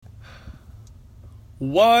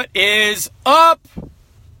What is up,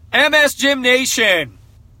 MS Gym Nation?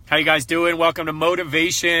 How you guys doing? Welcome to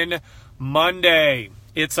Motivation Monday.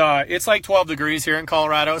 It's like 12 degrees here in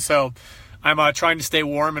Colorado, so I'm trying to stay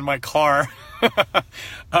warm in my car.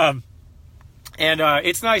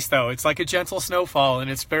 It's nice though. It's like a gentle snowfall, and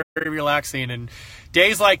it's very, very relaxing. And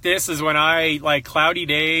days like this is when cloudy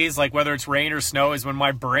days, like whether it's rain or snow, is when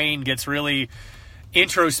my brain gets really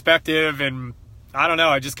introspective, and I don't know,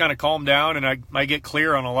 I just kind of calm down and I get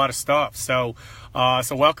clear on a lot of stuff. So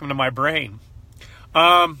welcome to my brain.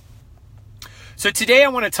 So today I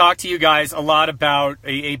want to talk to you guys a lot about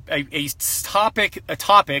a topic,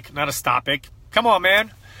 not a stopic. Come on,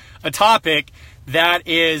 man. A topic that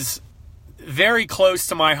is very close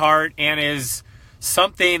to my heart and is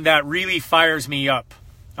something that really fires me up.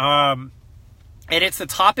 And it's the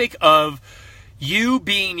topic of you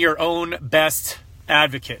being your own best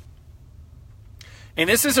advocate. And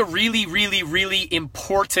this is a really, really, really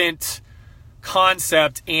important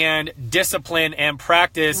concept and discipline and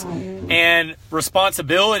practice and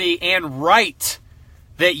responsibility and right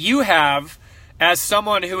that you have as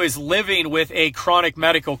someone who is living with a chronic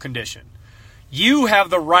medical condition. You have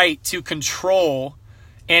the right to control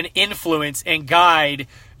and influence and guide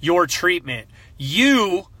your treatment.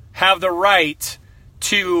 You have the right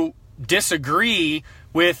to disagree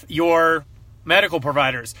with your medical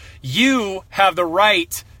providers. You have the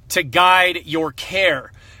right to guide your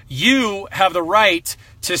care. You have the right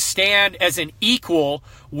to stand as an equal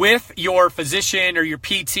with your physician or your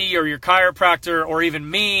PT or your chiropractor or even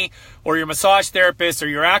me or your massage therapist or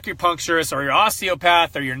your acupuncturist or your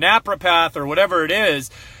osteopath or your napropath or whatever it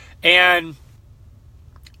is, and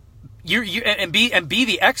be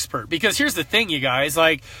the expert. Because here's the thing, you guys,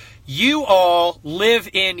 like, you all live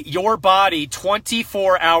in your body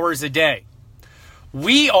 24 hours a day.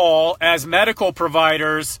 We all, as medical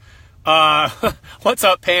providers, what's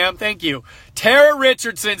up, Pam? Thank you. Tara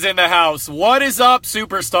Richardson's in the house. What is up,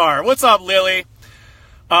 superstar? What's up, Lily?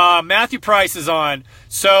 Matthew Price is on.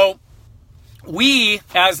 So we,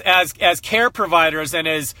 as care providers and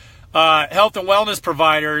as health and wellness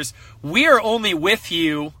providers, we are only with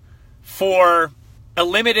you for a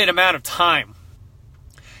limited amount of time.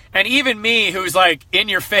 And even me, who's like in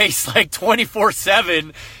your face like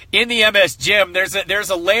 24/7 in the MS gym, there's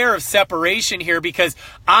a layer of separation here because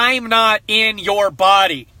I'm not in your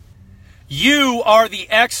body. You are the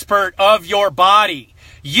expert of your body.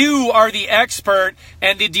 You are the expert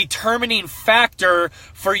and the determining factor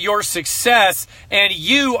for your success, and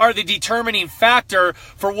you are the determining factor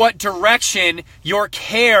for what direction your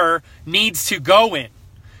care needs to go in.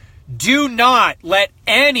 Do not let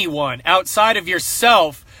anyone outside of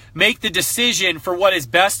yourself make the decision for what is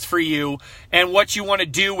best for you and what you want to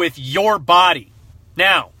do with your body.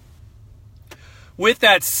 Now, with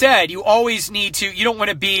that said, you always need to, you don't want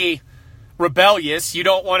to be rebellious. You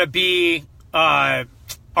don't want to be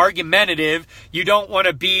argumentative. You don't want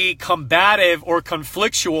to be combative or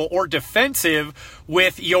conflictual or defensive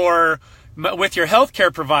with your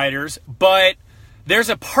healthcare providers, but there's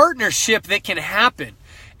a partnership that can happen.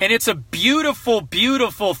 And it's a beautiful,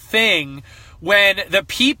 beautiful thing when the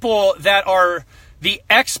people that are the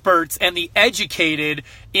experts and the educated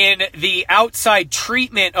in the outside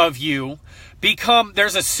treatment of you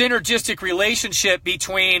there's a synergistic relationship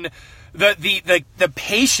between the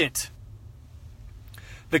patient,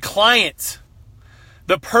 the client,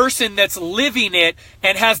 the person that's living it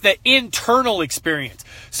and has the internal experience.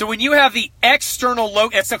 So when you have the external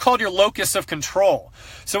it's called your locus of control.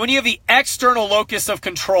 So when you have the external locus of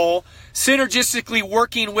control synergistically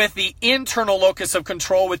working with the internal locus of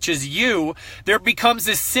control, which is you, there becomes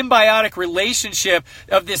this symbiotic relationship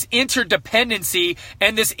of this interdependency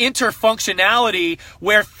and this interfunctionality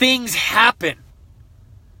where things happen.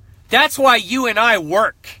 That's why you and I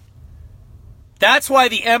work. That's why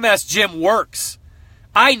the MS Gym works.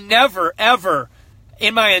 I never, ever,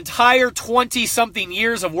 in my entire 20-something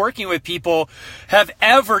years of working with people, have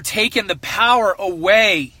ever taken the power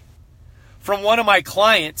away from one of my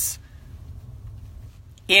clients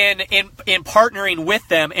in partnering with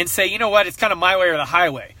them and say, you know what, it's kind of my way or the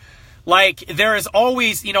highway. Like, there is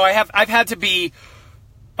always, I've had to be,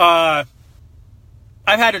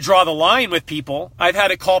 I've had to draw the line with people. I've had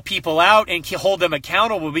to call people out and hold them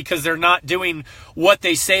accountable because they're not doing what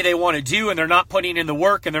they say they want to do, and they're not putting in the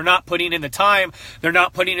work, and they're not putting in the time, they're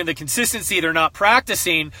not putting in the consistency, they're not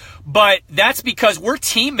practicing. But that's because we're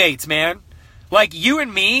teammates, man. Like, you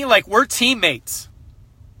and me, like, we're teammates.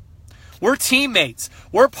 We're teammates.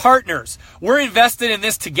 We're partners. We're invested in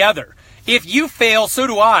this together. If you fail, so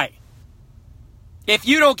do I. If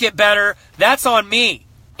you don't get better, that's on me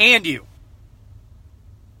and you.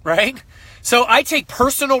 right? So I take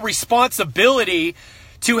personal responsibility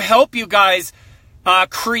to help you guys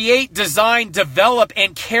create, design, develop,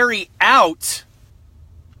 and carry out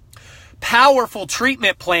powerful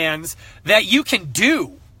treatment plans that you can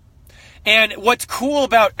do. And what's cool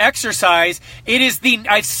about exercise,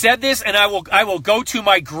 I've said this and I will go to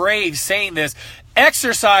my grave saying this.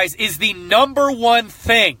 Exercise is the number one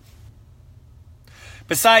thing,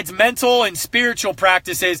 besides mental and spiritual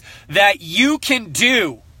practices, that you can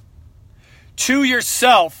do to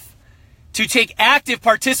yourself to take active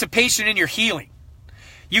participation in your healing.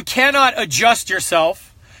 You cannot adjust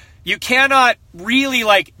yourself. You cannot really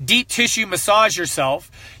deep tissue massage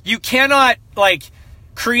yourself. You cannot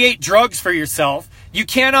create drugs for yourself. You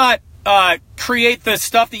cannot create the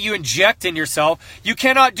stuff that you inject in yourself. You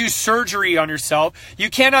cannot do surgery on yourself. You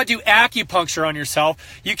cannot do acupuncture on yourself.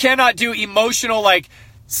 You cannot do emotional,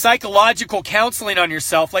 psychological counseling on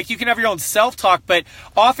yourself. You can have your own self-talk, but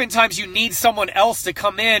oftentimes you need someone else to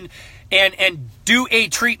come in and do a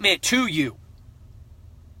treatment to you.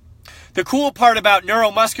 The cool part about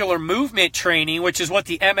neuromuscular movement training, which is what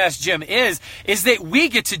the MS Gym is that we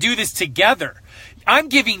get to do this together. I'm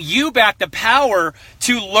giving you back the power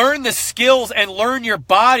to learn the skills and learn your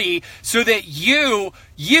body so that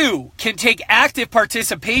you can take active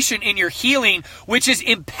participation in your healing, which is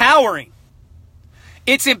empowering.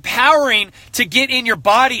 It's empowering to get in your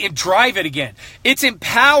body and drive it again. It's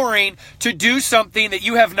empowering to do something that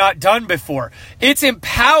you have not done before. It's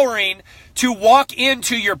empowering to walk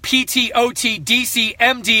into your PT, OT, DC,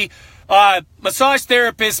 MD, massage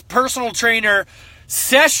therapist, personal trainer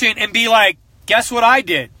session and be like, guess what I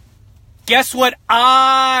did? Guess what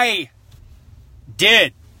I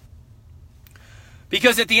did?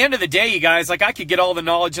 Because at the end of the day, you guys, I could get all the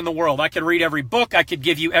knowledge in the world. I could read every book. I could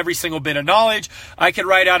give you every single bit of knowledge. I could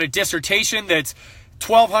write out a dissertation that's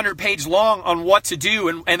 1,200 pages long on what to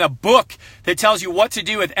do and a book that tells you what to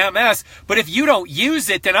do with MS. But if you don't use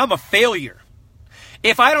it, then I'm a failure.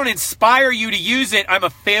 If I don't inspire you to use it, I'm a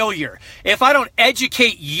failure. If I don't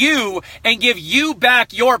educate you and give you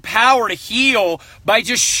back your power to heal by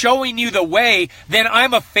just showing you the way, then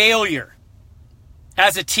I'm a failure.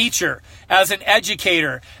 As a teacher, as an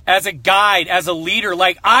educator, as a guide, as a leader,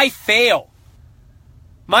 I fail.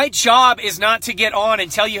 My job is not to get on and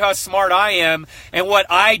tell you how smart I am and what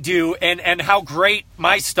I do and how great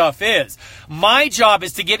my stuff is. My job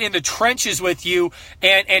is to get in the trenches with you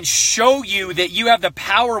and show you that you have the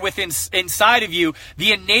power inside of you,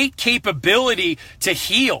 the innate capability to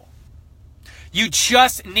heal. You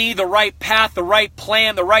just need the right path, the right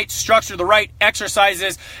plan, the right structure, the right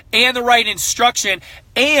exercises, and the right instruction,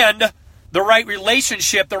 and the right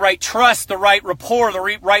relationship, the right trust, the right rapport, the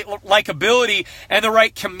right likability, and the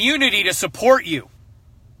right community to support you.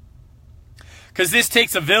 Because this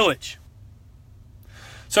takes a village.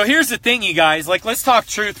 So here's the thing, you guys. Let's talk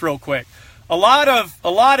truth real quick. A lot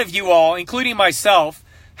of you all, including myself,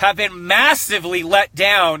 have been massively let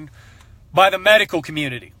down by the medical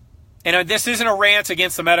community. And this isn't a rant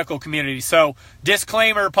against the medical community. So,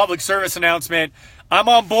 disclaimer, public service announcement. I'm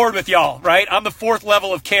on board with y'all, right? I'm the 4th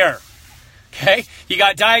level of care. Okay? You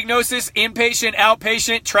got diagnosis, inpatient,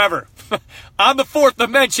 outpatient, Trevor. I'm the 4th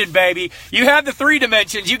dimension, baby. You have the 3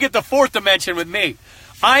 dimensions. You get the 4th dimension with me.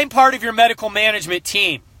 I'm part of your medical management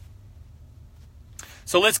team.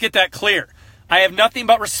 So let's get that clear. I have nothing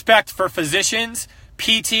but respect for physicians,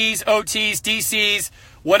 PTs, OTs, DCs,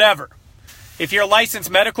 whatever. If you're a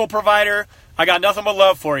licensed medical provider, I got nothing but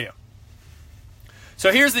love for you.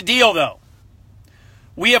 So here's the deal, though.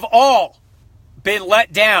 We have all been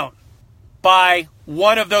let down by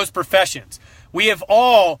one of those professions. We have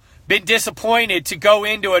all been disappointed to go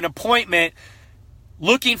into an appointment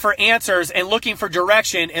looking for answers and looking for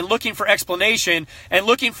direction and looking for explanation and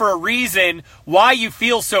looking for a reason why you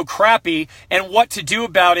feel so crappy and what to do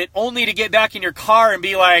about it, only to get back in your car and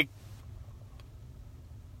be like,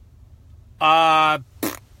 I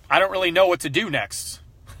don't really know what to do next.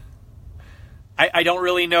 I don't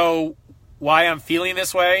really know why I'm feeling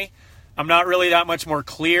this way. I'm not really that much more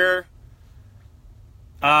clear.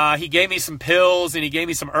 He gave me some pills and he gave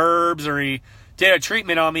me some herbs, or he did a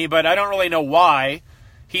treatment on me, but I don't really know why.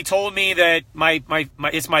 He told me that my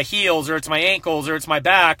it's my heels, or it's my ankles, or it's my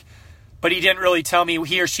back, but he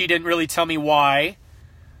or she didn't really tell me why.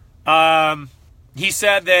 He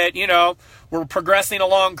said that, we're progressing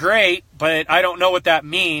along great, but I don't know what that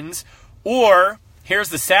means. Or, here's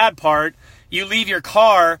the sad part, you leave your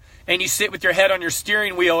car and you sit with your head on your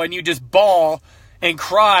steering wheel and you just bawl and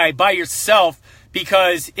cry by yourself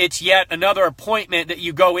because it's yet another appointment that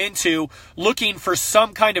you go into looking for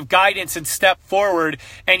some kind of guidance and step forward,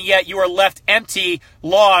 and yet you are left empty,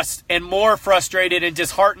 lost, and more frustrated and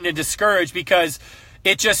disheartened and discouraged because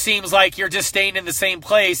it just seems like you're just staying in the same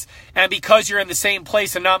place, and because you're in the same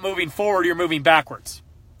place and not moving forward, you're moving backwards.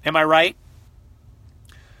 Am I right?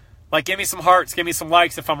 Like, give me some hearts, give me some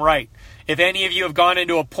likes if I'm right. If any of you have gone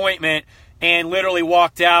into an appointment and literally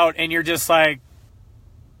walked out and you're just like,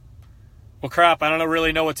 well, crap, I don't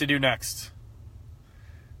really know what to do next.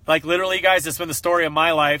 Like, literally, guys, this has been the story of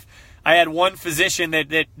my life. I had one physician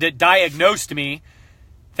that diagnosed me.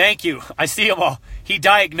 Thank you. I see them all. He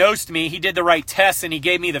diagnosed me. He did the right tests and he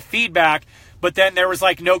gave me the feedback. But then there was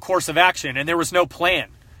like no course of action and there was no plan.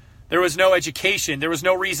 There was no education. There was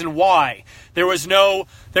no reason why. There was no,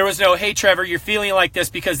 hey, Trevor, you're feeling like this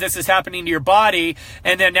because this is happening to your body.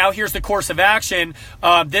 And then now here's the course of action.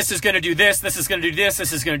 This is going to do this. This is going to do this.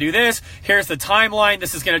 This is going to do this. Here's the timeline.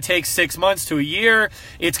 This is going to take 6 months to a year.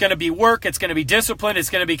 It's going to be work. It's going to be discipline. It's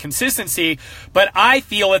going to be consistency. But I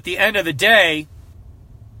feel at the end of the day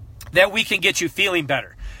that we can get you feeling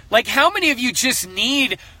better. Like, how many of you just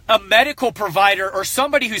need a medical provider or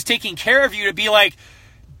somebody who's taking care of you to be like,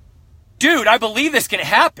 dude, I believe this can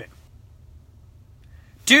happen.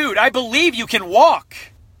 Dude, I believe you can walk.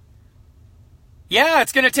 Yeah,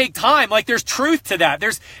 it's going to take time. Like, there's truth to that.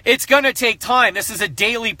 It's going to take time. This is a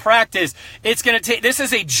daily practice. This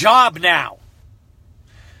is a job now.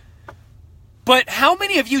 But how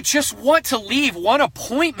many of you just want to leave one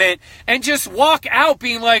appointment and just walk out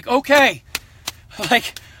being like, okay,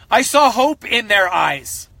 like, I saw hope in their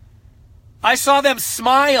eyes. I saw them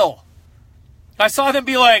smile. I saw them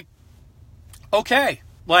be like, okay,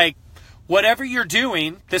 like, whatever you're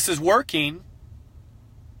doing, this is working.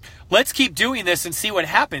 Let's keep doing this and see what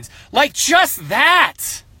happens. Like, just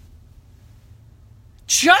that.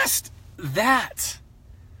 Just that.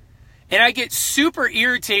 And I get super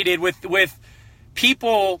irritated with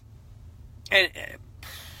people, and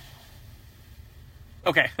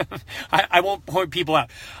okay, I won't point people out.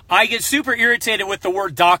 I get super irritated with the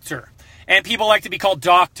word doctor. And people like to be called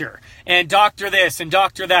doctor, and doctor this, and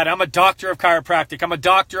doctor that. I'm a doctor of chiropractic. I'm a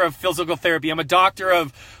doctor of physical therapy. I'm a doctor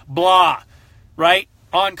of blah, right?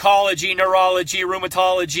 Oncology, neurology,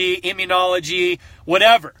 rheumatology, immunology,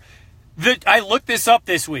 whatever. I looked this up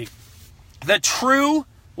this week. The true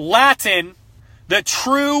Latin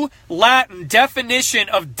definition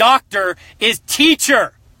of doctor is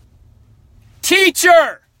teacher.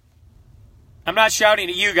 Teacher! I'm not shouting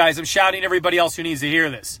at you guys. I'm shouting at everybody else who needs to hear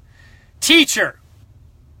this. Teacher.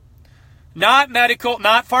 Not medical,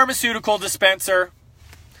 not pharmaceutical dispenser,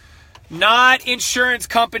 not insurance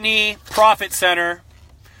company profit center,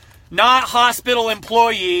 not hospital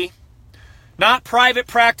employee, not private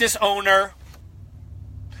practice owner,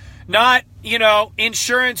 not,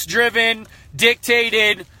 insurance driven,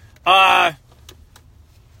 dictated,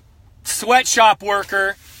 sweatshop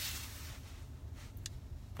worker.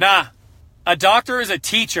 Nah, a doctor is a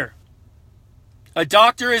teacher. A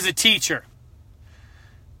doctor is a teacher.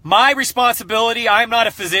 My responsibility, I am not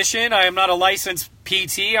a physician. I am not a licensed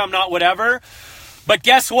PT. I'm not whatever. But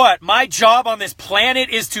guess what? My job on this planet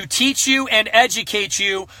is to teach you and educate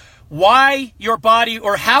you why your body,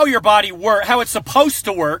 or how your body works, how it's supposed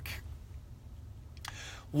to work,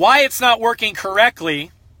 why it's not working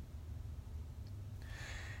correctly,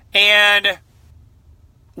 and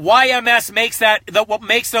why MS makes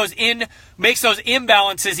those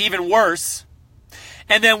imbalances even worse.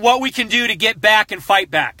 And then what we can do to get back and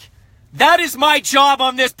fight back. That is my job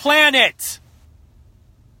on this planet.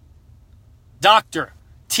 Doctor,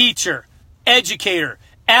 teacher, educator,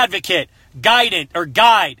 advocate,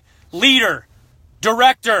 guide, leader,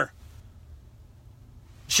 director,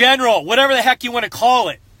 general, whatever the heck you want to call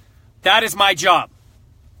it. That is my job.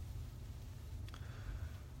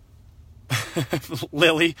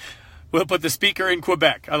 Lily, we'll put the speaker in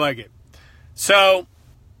Quebec. I like it. So,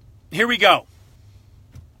 here we go.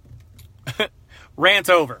 Rant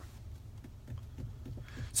over.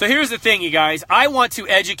 So here's the thing, you guys. I want to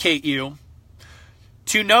educate you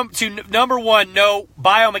to number one, know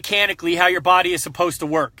biomechanically how your body is supposed to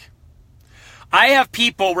work. I have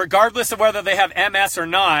people, regardless of whether they have MS or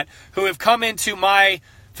not, who have come into my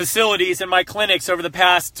facilities and my clinics over the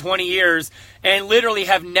past 20 years and literally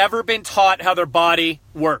have never been taught how their body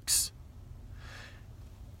works.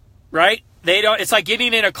 Right? It's like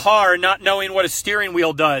getting in a car and not knowing what a steering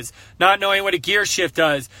wheel does, not knowing what a gear shift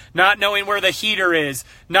does, not knowing where the heater is,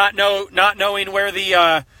 not knowing where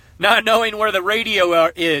the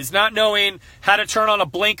radio is, not knowing how to turn on a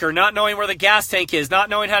blinker, not knowing where the gas tank is, not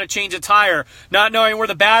knowing how to change a tire, not knowing where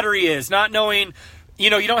the battery is, not knowing, you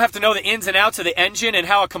don't have to know the ins and outs of the engine and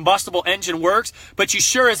how a combustible engine works, but you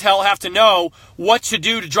sure as hell have to know what to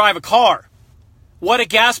do to drive a car. What a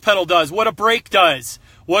gas pedal does, what a brake does,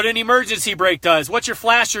 what an emergency brake does, what your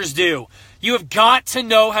flashers do. You have got to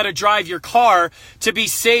know how to drive your car to be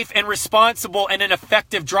safe and responsible and an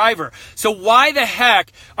effective driver. So why the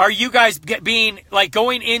heck are you guys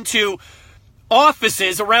going into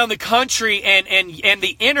offices around the country and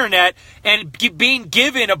the internet and being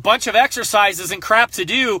given a bunch of exercises and crap to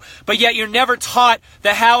do, but yet you're never taught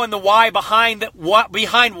the how and the why behind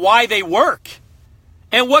why they work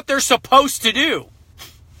and what they're supposed to do?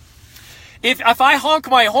 If I honk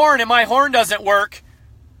my horn and my horn doesn't work,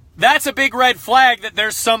 that's a big red flag that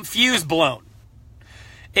there's some fuse blown.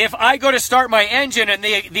 If I go to start my engine and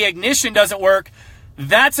the ignition doesn't work,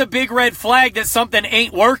 that's a big red flag that something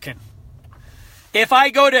ain't working. If I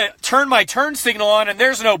go to turn my turn signal on and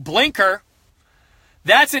there's no blinker,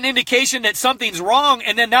 that's an indication that something's wrong,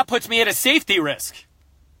 and then that puts me at a safety risk.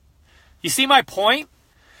 You see my point?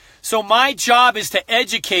 So my job is to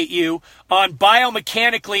educate you on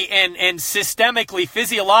biomechanically and systemically,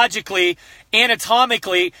 physiologically,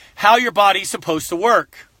 anatomically, how your body's supposed to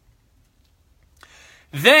work.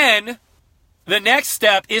 Then the next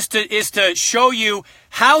step is to show you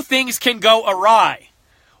how things can go awry,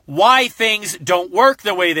 why things don't work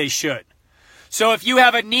the way they should. So if you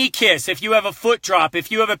have a knee kiss, if you have a foot drop,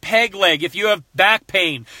 if you have a peg leg, if you have back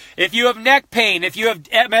pain, if you have neck pain, if you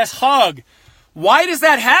have MS hug, why does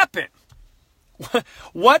that happen?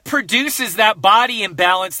 What produces that body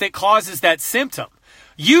imbalance that causes that symptom?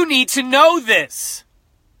 You need to know this.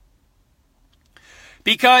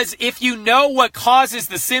 Because if you know what causes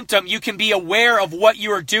the symptom, you can be aware of what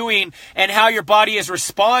you are doing and how your body is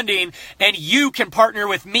responding, and you can partner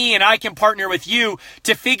with me and I can partner with you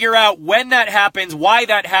to figure out when that happens, why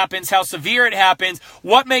that happens, how severe it happens,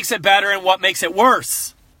 what makes it better and what makes it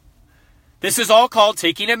worse. This is all called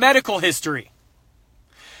taking a medical history.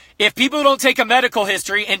 If people don't take a medical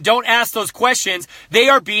history and don't ask those questions, they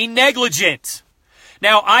are being negligent.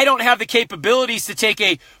 Now, I don't have the capabilities to take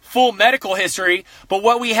a full medical history, but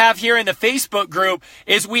what we have here in the Facebook group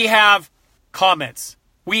is we have comments,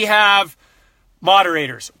 we have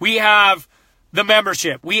moderators, we have the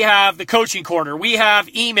membership, we have the coaching corner, we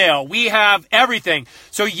have email, we have everything.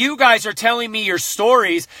 So you guys are telling me your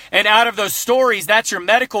stories, and out of those stories, that's your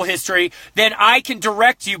medical history, then I can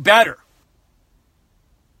direct you better.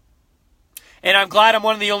 And I'm glad I'm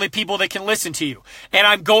one of the only people that can listen to you. And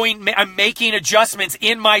I'm making adjustments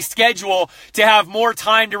in my schedule to have more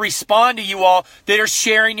time to respond to you all that are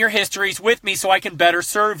sharing your histories with me so I can better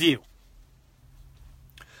serve you.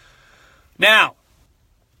 Now,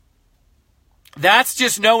 that's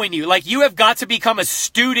just knowing you. Like, you have got to become a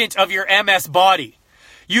student of your MS body.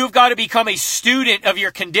 You've got to become a student of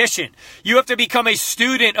your condition. You have to become a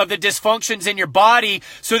student of the dysfunctions in your body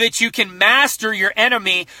so that you can master your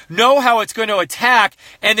enemy, know how it's going to attack,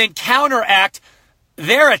 and then counteract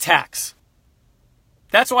their attacks.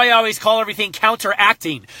 That's why I always call everything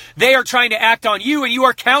counteracting. They are trying to act on you, and you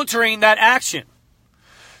are countering that action.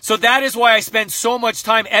 So that is why I spend so much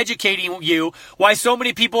time educating you, why so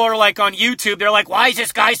many people are like on YouTube, they're like, why is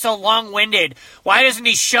this guy so long-winded? Why doesn't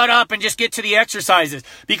he shut up and just get to the exercises?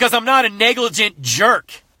 Because I'm not a negligent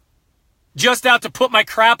jerk, just out to put my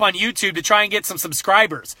crap on YouTube to try and get some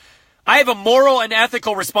subscribers. I have a moral and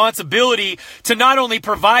ethical responsibility to not only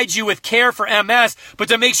provide you with care for MS, but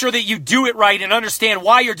to make sure that you do it right and understand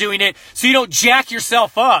why you're doing it so you don't jack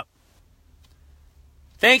yourself up.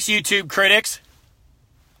 Thanks, YouTube critics.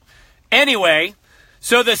 Anyway,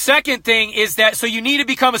 so the second thing is that, so you need to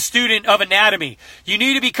become a student of anatomy. You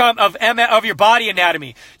need to become of your body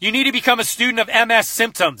anatomy. You need to become a student of MS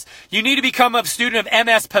symptoms. You need to become a student of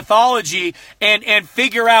MS pathology and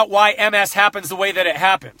figure out why MS happens the way that it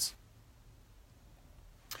happens.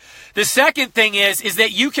 The second thing is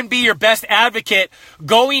that you can be your best advocate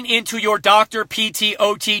going into your doctor, PT,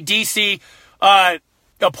 OT, DC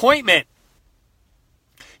appointment.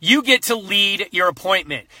 You get to lead your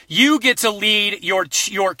appointment. You get to lead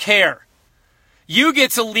your care. You get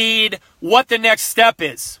to lead what the next step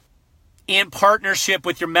is in partnership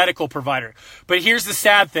with your medical provider. But here's the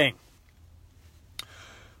sad thing.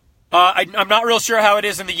 I'm not real sure how it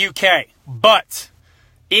is in the UK, but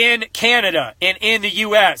in Canada and in the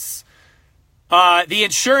US, the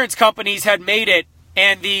insurance companies had made it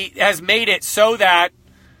has made it so that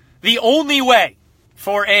the only way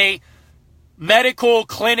for a medical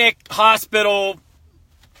clinic, hospital,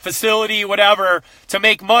 facility, whatever, to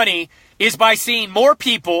make money is by seeing more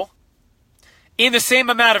people in the same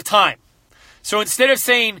amount of time. So instead of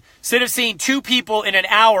seeing 2 people in an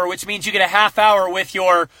hour, which means you get a half hour with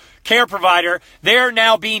your care provider, they're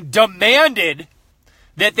now being demanded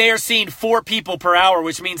that they are seeing 4 people per hour,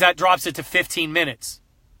 which means that drops it to 15 minutes.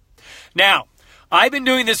 Now, I've been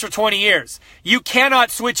doing this for 20 years. You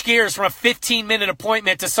cannot switch gears from a 15-minute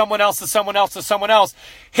appointment to someone else, to someone else, to someone else,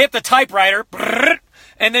 hit the typewriter,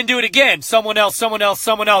 and then do it again. Someone else, someone else,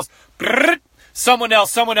 someone else, someone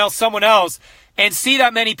else, someone else, someone else, and see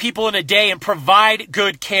that many people in a day and provide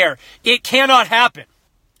good care. It cannot happen.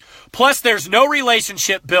 Plus, there's no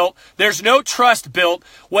relationship built. There's no trust built.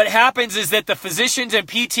 What happens is that the physicians and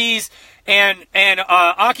PTs and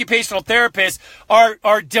occupational therapists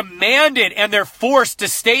are demanded, and they're forced to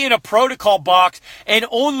stay in a protocol box and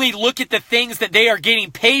only look at the things that they are getting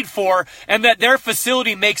paid for and that their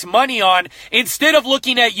facility makes money on, instead of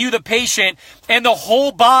looking at you, the patient, and the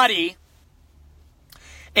whole body,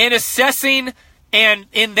 and assessing and,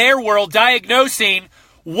 in their world, diagnosing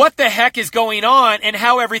what the heck is going on and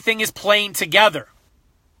how everything is playing together.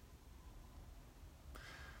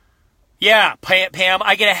 Yeah, Pam,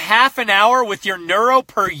 I get a half an hour with your neuro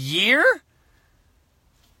per year?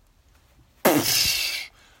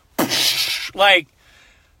 Like,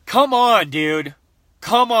 come on, dude.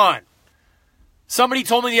 Come on. Somebody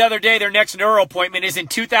told me the other day their next neuro appointment is in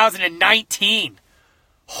 2019.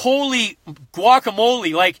 Holy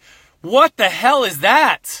guacamole. Like, what the hell is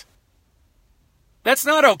that? That's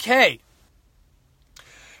not okay.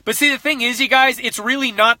 But see, the thing is, you guys, it's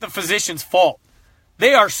really not the physician's fault.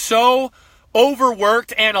 They are so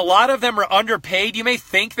overworked, and a lot of them are underpaid. You may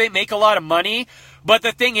think they make a lot of money, but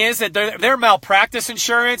the thing is that their malpractice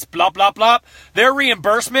insurance, blah, blah, blah, their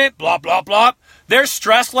reimbursement, blah, blah, blah, their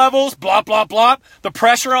stress levels, blah, blah, blah, the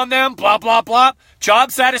pressure on them, blah, blah, blah,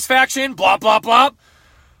 job satisfaction, blah, blah, blah,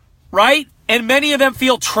 right? And many of them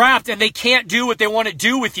feel trapped, and they can't do what they want to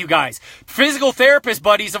do with you guys. Physical therapist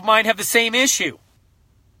buddies of mine have the same issue.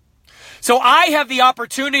 So I have the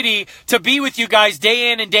opportunity to be with you guys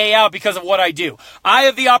day in and day out because of what I do. I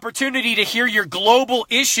have the opportunity to hear your global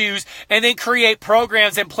issues and then create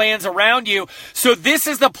programs and plans around you. So this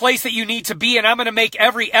is the place that you need to be, and I'm going to make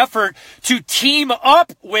every effort to team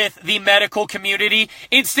up with the medical community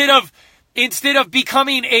instead of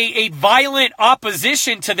becoming a violent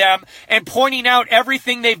opposition to them and pointing out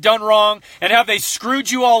everything they've done wrong and how they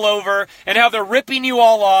screwed you all over and how they're ripping you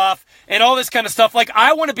all off and all this kind of stuff. Like,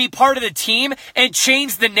 I want to be part of the team and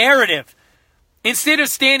change the narrative instead of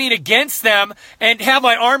standing against them and have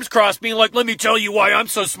my arms crossed being like, let me tell you why I'm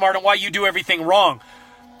so smart and why you do everything wrong.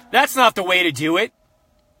 That's not the way to do it.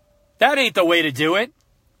 That ain't the way to do it.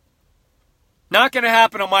 Not going to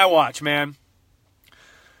happen on my watch, man.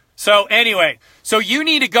 So anyway, so you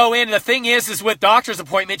need to go in. The thing is with doctor's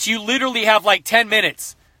appointments, you literally have like 10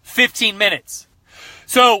 minutes, 15 minutes.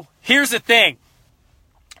 So here's the thing.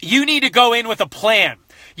 You need to go in with a plan.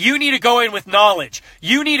 You need to go in with knowledge.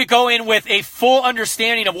 You need to go in with a full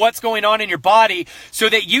understanding of what's going on in your body so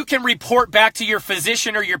that you can report back to your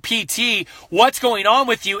physician or your PT what's going on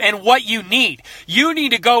with you and what you need. You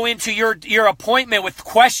need to go into your appointment with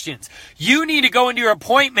questions. You need to go into your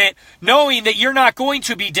appointment knowing that you're not going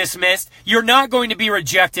to be dismissed. You're not going to be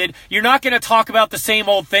rejected. You're not going to talk about the same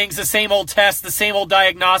old things, the same old tests, the same old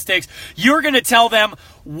diagnostics. You're going to tell them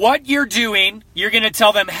what you're doing. You're going to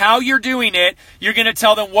tell them how you're doing it. You're going to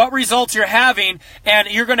tell them what results you're having, and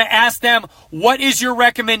you're going to ask them, what is your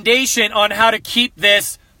recommendation on how to keep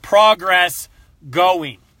this progress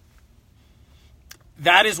going?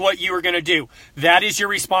 That is what you are going to do. That is your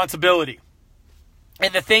responsibility.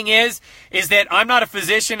 And the thing is that I'm not a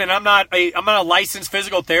physician and I'm not a licensed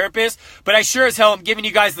physical therapist, but I sure as hell am giving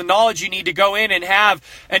you guys the knowledge you need to go in and have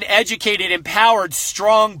an educated, empowered,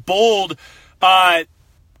 strong, bold,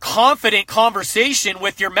 confident conversation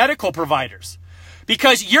with your medical providers.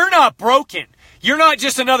 Because you're not broken. You're not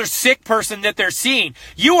just another sick person that they're seeing.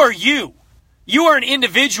 You are you. You are an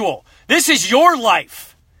individual. This is your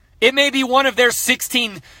life. It may be one of their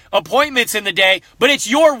 16 appointments in the day, but it's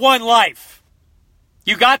your one life.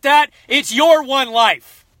 You got that? It's your one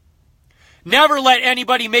life. Never let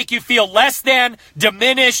anybody make you feel less than,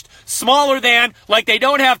 diminished, smaller than, like they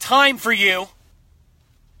don't have time for you.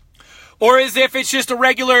 Or as if it's just a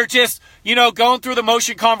regular, going through the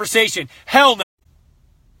motion conversation. Hell no.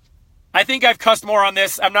 I think I've cussed more on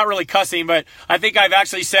this. I'm not really cussing, but I think I've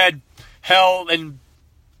actually said hell and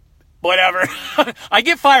whatever. I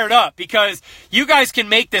get fired up because you guys can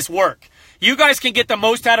make this work. you guys can get the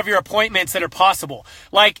most out of your appointments that are possible.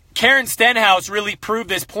 Like Karen Stenhouse really proved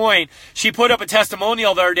this point. She put up a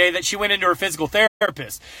testimonial the other day that she went into her physical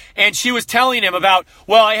therapist, and she was telling him about,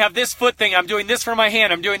 well, I have this foot thing, I'm doing this for my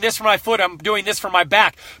hand, I'm doing this for my foot, I'm doing this for my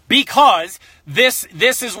back, because this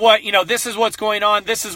is what, this is what's going on, this is